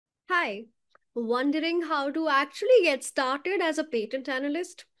Hi, wondering how to actually get started as a patent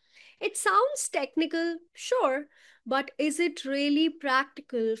analyst? It sounds technical, sure, but is it really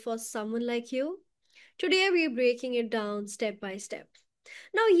practical for someone like you? Today we're breaking it down step by step.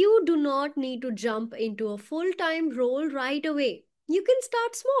 Now, you do not need to jump into a full time role right away. You can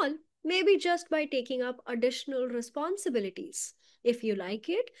start small, maybe just by taking up additional responsibilities. If you like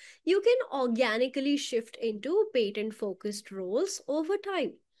it, you can organically shift into patent focused roles over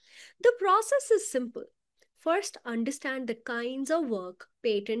time. The process is simple. First, understand the kinds of work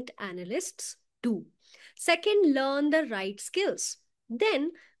patent analysts do. Second, learn the right skills.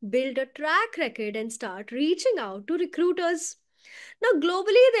 Then, build a track record and start reaching out to recruiters. Now,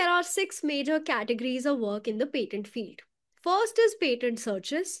 globally, there are six major categories of work in the patent field. First is patent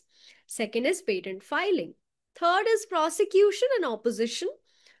searches, second is patent filing, third is prosecution and opposition,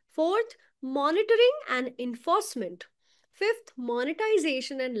 fourth, monitoring and enforcement, fifth,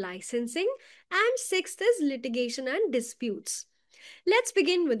 monetization and licensing, and sixth is litigation and disputes. Let's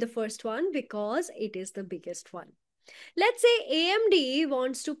begin with the first one because it is the biggest one. Let's say AMD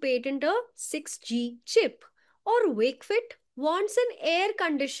wants to patent a 6G chip, or Wakefit wants an air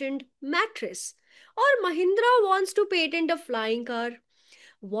conditioned mattress, or Mahindra wants to patent a flying car.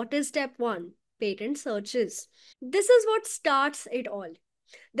 What is step 1? Patent searches. This is what starts it all.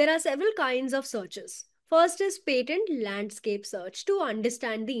 There are several kinds of searches. First is patent landscape search to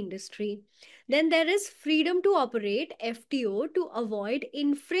understand the industry. Then there is freedom to operate FTO to avoid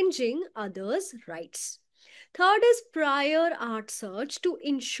infringing others' rights. Third is prior art search to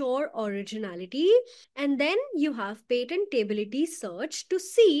ensure originality. And then you have patentability search to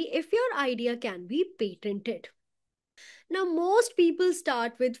see if your idea can be patented. Now, most people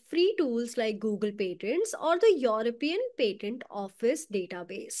start with free tools like Google Patents or the European Patent Office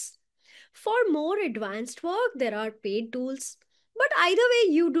database. For more advanced work, there are paid tools. But either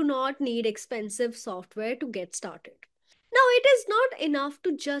way, you do not need expensive software to get started. Now, it is not enough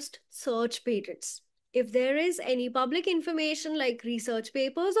to just search patents. If there is any public information like research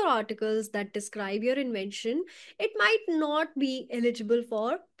papers or articles that describe your invention, it might not be eligible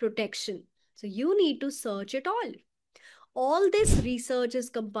for protection. So, you need to search it all. All this research is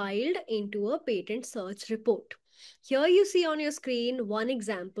compiled into a patent search report. Here you see on your screen one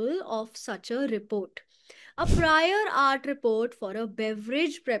example of such a report. A prior art report for a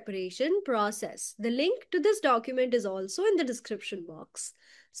beverage preparation process. The link to this document is also in the description box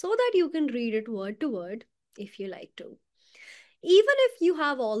so that you can read it word to word if you like to. Even if you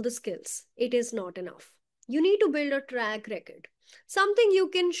have all the skills, it is not enough. You need to build a track record, something you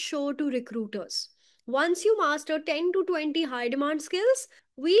can show to recruiters. Once you master 10 to 20 high demand skills,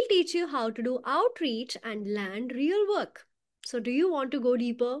 we'll teach you how to do outreach and land real work. So, do you want to go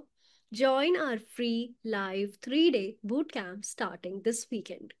deeper? Join our free live 3-day bootcamp starting this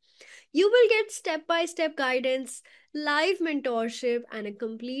weekend. You will get step by step guidance, live mentorship, and a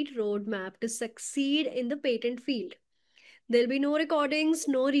complete roadmap to succeed in the patent field. There'll be no recordings,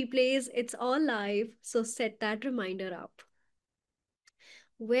 no replays, it's all live, so set that reminder up.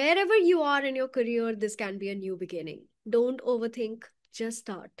 Wherever you are in your career, this can be a new beginning. Don't overthink, just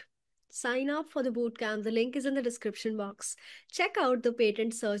start. Sign up for the bootcamp. The link is in the description box. Check out the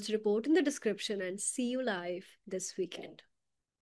patent search report in the description and see you live this weekend.